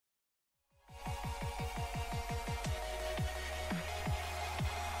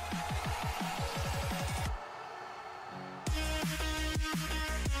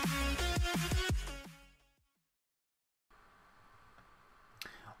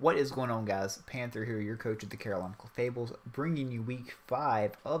What is going on, guys? Panther here, your coach of the Carolina Clefables, bringing you week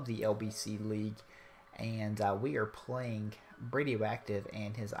 5 of the LBC League. And we are playing Radioactive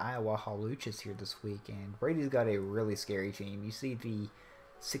and his Iowa Hawluchas here this week. And Brady's got a really scary team. You see the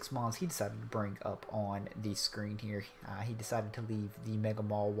 6 mons he decided to bring up on the screen here. He decided to leave the Mega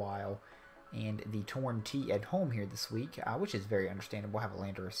Mall While and the Torn T at home here this week, which is very understandable. We'll have a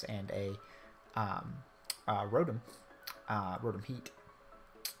Landorus and a Rotom Heat.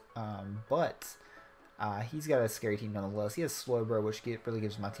 But he's got a scary team nonetheless. He has Slowbro, which really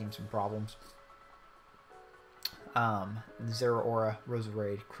gives my team some problems. Zeraora,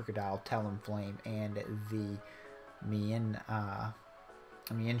 Roserade, Crocodile, Talonflame, and the Mienshao.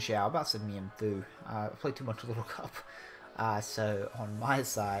 About said Mienfoo. I played too much Little Cup. So on my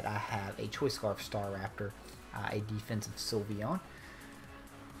side, I have a Choice Scarf Staraptor, a defensive Sylveon,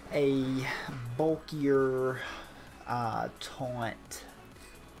 a bulkier Taunt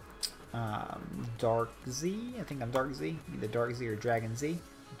Dark Z. I think I'm Dark Z. Either Dark Z or Dragon Z.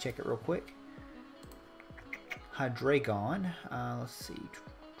 Check it real quick. Hydreigon. Let's see.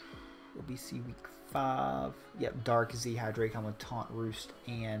 LBC week 5. Yep, Dark Z Hydreigon with Taunt Roost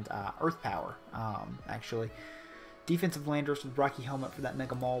and Earth Power. Actually. Defensive Landorus with Rocky Helmet for that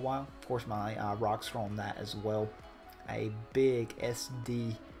Mega Mall While. Of course, my rocks are on that as well. A big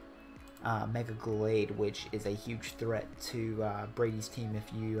SD Mega Glade, which is a huge threat to Brady's team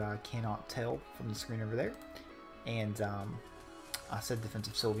if you cannot tell from the screen over there. And I said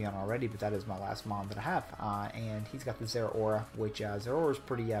defensive Sylveon already, but that is my last mon that I have. And he's got the Zeraora, which Zeraora is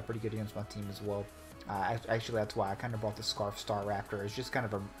pretty good against my team as well. Actually, that's why I kind of brought the Scarf Staraptor. It's just kind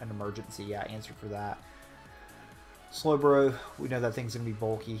of an emergency answer for that. Slowbro, we know that thing's going to be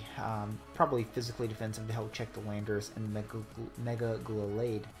bulky. Probably physically defensive to help check the Landers, and Mega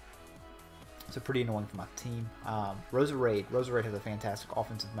Glade. So pretty annoying for my team. Roserade has a fantastic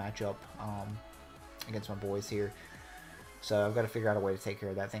offensive matchup against my boys here. So I've got to figure out a way to take care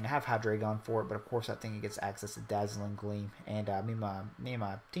of that thing. I have Hydreigon for it, but of course that thing gets access to Dazzling Gleam. And me and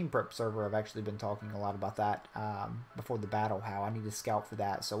my team prep server have actually been talking a lot about that before the battle, how I need to scout for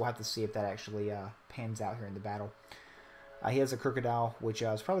that. So we'll have to see if that actually pans out here in the battle. He has a Crocodile, which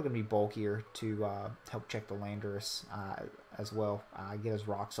is probably going to be bulkier to help check the Landorus as well. Get his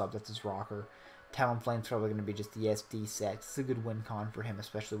rocks up. That's his rocker. Talonflame's probably going to be just the SD set. It's a good win con for him,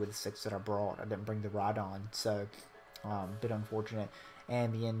 especially with the 6 that I brought. I didn't bring the Rhydon, so a bit unfortunate.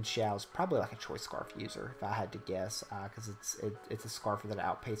 And the Mienshao is probably like a Choice Scarf user, if I had to guess, because it's a Scarfer that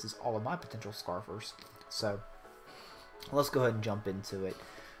outpaces all of my potential Scarfers. So let's go ahead and jump into it.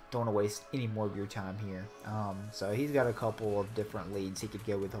 Don't want to waste any more of your time here. So he's got a couple of different leads he could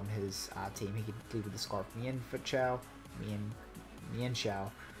go with on his team. He could lead with the Scarf Mienshao,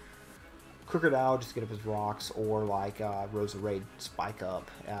 Crocodile, just get up his rocks, or like Roserade, spike up.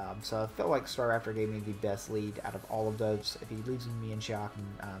 So I felt like Staraptor gave me the best lead out of all of those. If he leaves with Mienshao, I can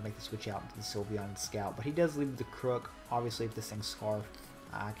make the switch out into the Sylveon and Scout. But he does leave with the Crook. Obviously, if this thing's Scarf,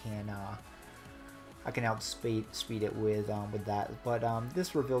 I can outspeed it with that. But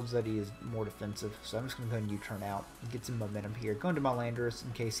this reveals that he is more defensive, so I'm just going to go ahead and U-turn out and get some momentum here. Go into my Landorus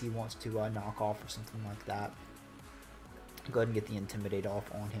in case he wants to knock off or something like that. Go ahead and get the Intimidate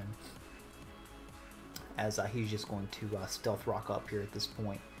off on him, as he's just going to Stealth Rock up here at this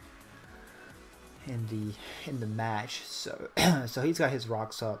point in the match. So so he's got his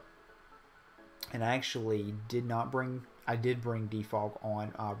rocks up, and I actually did bring Defog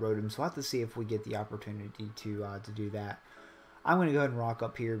on Rotom, so I'll have to see if we get the opportunity to do that. I'm going to go ahead and rock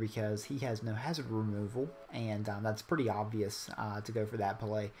up here because he has no hazard removal, and that's pretty obvious to go for that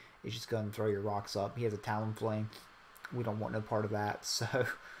play. Is just go ahead and throw your rocks up. He has a Talonflame. We don't want no part of that, so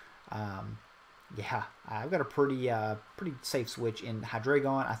yeah, I've got a pretty safe switch in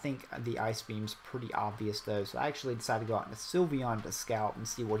Hydreigon. I think the Ice Beam's pretty obvious though, so I actually decided to go out into Sylveon to scout and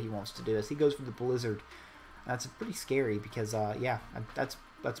see what he wants to do. As he goes for the Blizzard, that's pretty scary because yeah, that's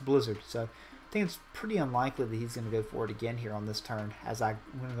Blizzard. So I think it's pretty unlikely that he's going to go for it again here on this turn. As I'm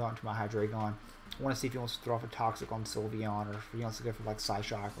going to go into my Hydreigon, I want to see if he wants to throw off a Toxic on Sylveon, or if he wants to go for like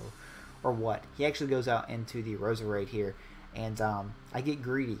Psyshock or what. He actually goes out into the Roserade here. And I get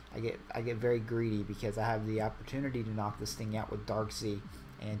greedy. I get very greedy because I have the opportunity to knock this thing out with Dark Z,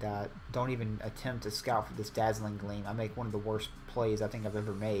 and don't even attempt to scout for this Dazzling Gleam. I make one of the worst plays I think I've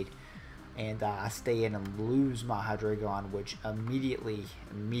ever made, and I stay in and lose my Hydreigon, which immediately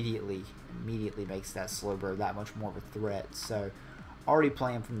makes that Slowbro that much more of a threat. So already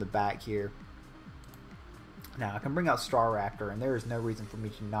playing from the back here. Now I can bring out Staraptor, and there is no reason for me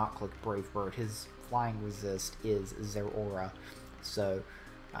to not click Brave Bird. His flying resist is Zeraora, so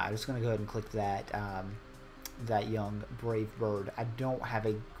I'm just going to go ahead and click that. that young brave bird. I don't have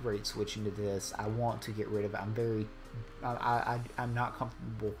a great switch into this. I want to get rid of it. I'm not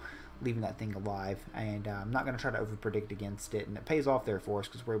comfortable leaving that thing alive, and I'm not going to try to over predict against it, and it pays off there for us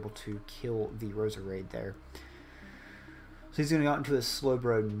because we're able to kill the Roserade there. So he's going to go out into his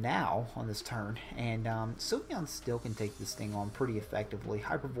Slowbro now on this turn, and Sylveon still can take this thing on pretty effectively.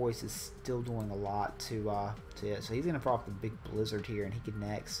 Hyper Voice is still doing a lot to it, so he's going to throw off the big Blizzard here, and he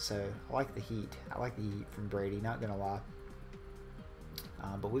connects. So I like the heat. I like the heat from Brady, not going to lie.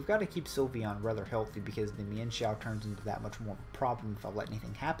 But we've got to keep Sylveon rather healthy because the Mienshao turns into that much more of a problem if I let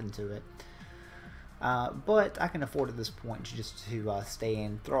anything happen to it. But I can afford at this point just to stay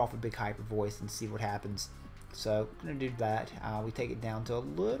in, throw off a big Hyper Voice, and see what happens. So I'm going to do that. We take it down to a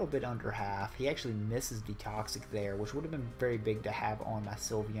little bit under half. He actually misses the Toxic there, which would have been very big to have on my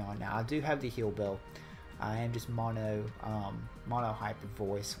Sylveon. Now I do have the Heal Bell. I am just mono Hyper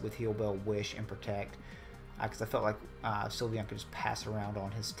Voice with Heal Bell, Wish, and Protect. Because I felt like Sylveon could just pass around on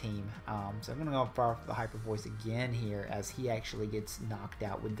his team. So I'm going to go fire off the Hyper Voice again here as he actually gets knocked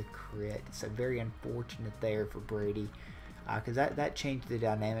out with the crit. So very unfortunate there for Brady. Because that changed the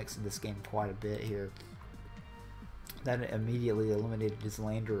dynamics of this game quite a bit here. That immediately eliminated his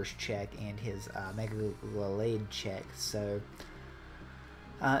Landorus check and his Mega Gallade check. So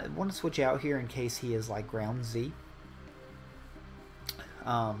I want to switch out here in case he is like Ground Z.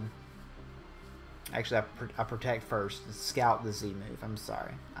 Actually, I protect first. Scout the Z move. I'm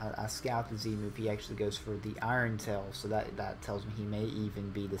sorry. I scout the Z move. He actually goes for the Iron Tail. So that tells me he may even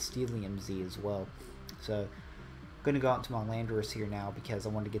be the Steelium Z as well. So I'm going to go out to my Landorus here now because I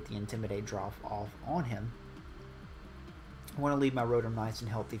want to get the Intimidate drop off on him. I want to leave my Rotom nice and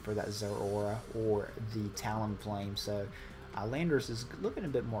healthy for that Zeraora or the Talonflame. So Landorus is looking a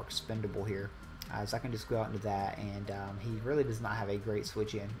bit more expendable here. So I can just go out into that, and he really does not have a great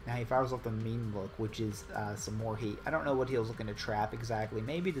switch in. Now he fires off the Mean Look, which is some more heat. I don't know what he was looking to trap exactly.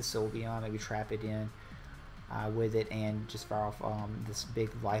 Maybe the Sylveon, maybe trap it in with it and just fire off this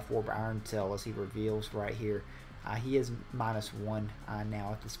big Life Orb Iron Tail as he reveals right here. He is -1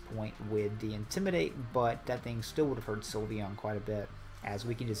 now at this point with the Intimidate, but that thing still would have hurt Sylveon quite a bit, as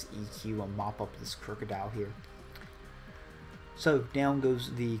we can just EQ and mop up this Crocodile here. So down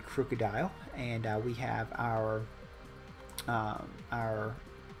goes the Crocodile, and we have our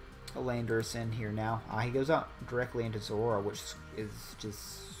Landorus in here now. He goes out directly into Zeraora, which is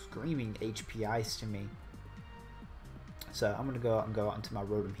just screaming HP Ice to me. So I'm going to go out into my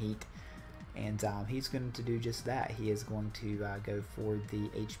Rotom Heat. And he's going to do just that. He is going to go for the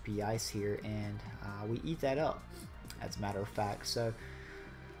HP Ice here, and we eat that up, as a matter of fact. So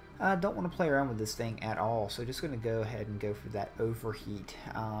I don't want to play around with this thing at all. So just going to go ahead and go for that Overheat.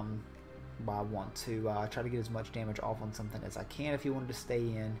 I want to try to get as much damage off on something as I can if you wanted to stay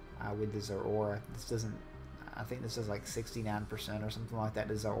in with the Zeraora. This doesn't, I think this is like 69% or something like that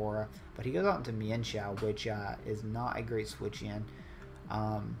to Zeraora. But he goes out into Mienshao, which is not a great switch in.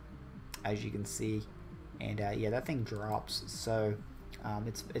 As you can see, and yeah, that thing drops. So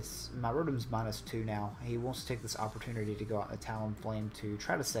it's my Rotom's -2 now. He wants to take this opportunity to go out in the Talonflame to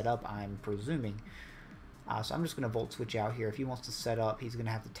try to set up, I'm presuming. So I'm just going to Volt Switch out here. If he wants to set up, he's going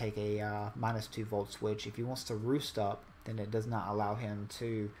to have to take a -2 Volt Switch. If he wants to Roost up, then it does not allow him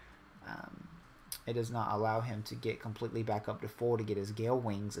to get completely back up to full to get his Gale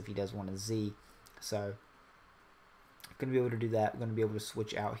Wings if he does want a Z. So going to be able to do that. We're going to be able to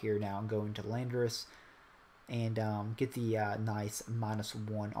switch out here now and go into Landorus and get the nice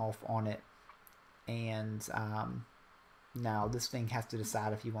 -1 off on it. And now this thing has to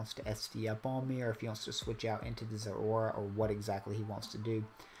decide if he wants to SD up on me or if he wants to switch out into the Zeraora or what exactly he wants to do.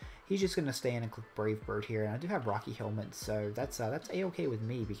 He's just going to stay in and click Brave Bird here, and I do have Rocky Helmet, so that's a-okay with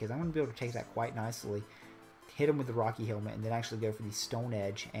me because I'm going to be able to take that quite nicely. Hit him with the Rocky Helmet, and then actually go for the Stone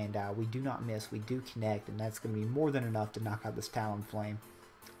Edge, and we do not miss. We do connect, and that's going to be more than enough to knock out this Talonflame,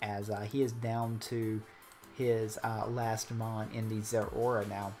 as he is down to his last Mon in the Zeraora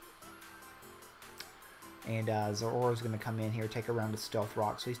now. And Zeraora is going to come in here, take a round of Stealth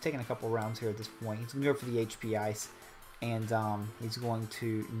Rock, so he's taking a couple rounds here at this point. He's going to go for the HP Ice, and he's going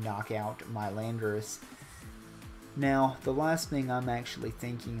to knock out my Landorus. Now, the last thing I'm actually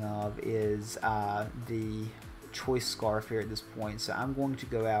thinking of is the Choice Scarf here at this point. So I'm going to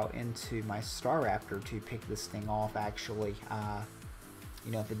go out into my Staraptor to pick this thing off, actually.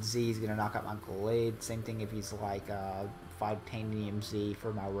 You know, if it's Z, he's going to knock out my Gallade. Same thing if he's like 5 Titanium Z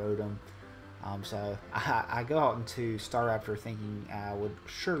for my Rotom. So I go out into Staraptor thinking I would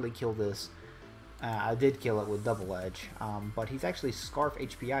surely kill this. I did kill it with Double Edge, but he's actually Scarf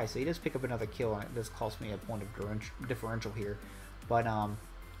HPI, so he does pick up another kill, and it does cost me a point of differential here. But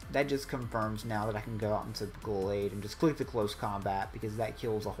that just confirms now that I can go out into the Glade and just click the close combat, because that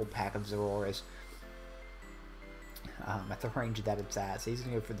kills a whole pack of Zororas at the range that it's at. So he's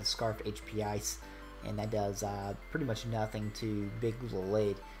going to go for the Scarfed HP Ice, and that does pretty much nothing to Big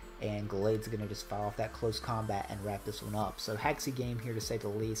Glade. And Glade's going to just fire off that close combat and wrap this one up. So Haxy game here, to say the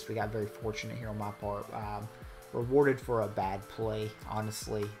least. We got very fortunate here on my part. Rewarded for a bad play,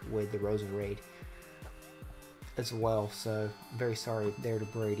 honestly, with the Roserade as well. So very sorry there to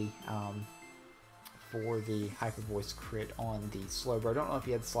Brady for the Hyper Voice crit on the Slowbro. I don't know if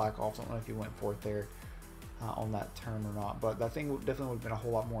he had slack off. I don't know if he went for it there on that turn or not, but that thing definitely would have been a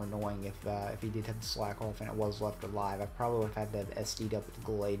whole lot more annoying if he did have the slack off and it was left alive. I probably would have had to have SD'd up with the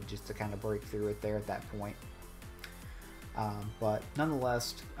Glade just to kind of break through it there at that point. But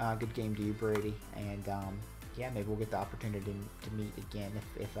nonetheless, good game to you, Brady, and yeah, maybe we'll get the opportunity to meet again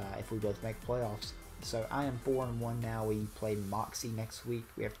if we both make playoffs. So I am 4-1 now. We play Moxie next week.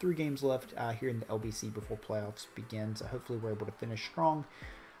 We have 3 games left here in the LBC before playoffs begin, so hopefully we're able to finish strong.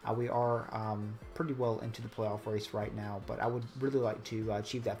 We are pretty well into the playoff race right now, but I would really like to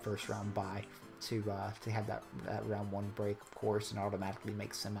achieve that first round bye to have that round 1 break, of course, and automatically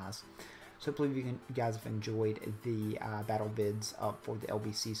make semis. So hopefully you guys have enjoyed the battle vids up for the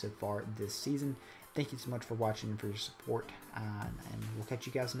LBC so far this season. Thank you so much for watching and for your support, and we'll catch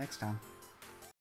you guys next time.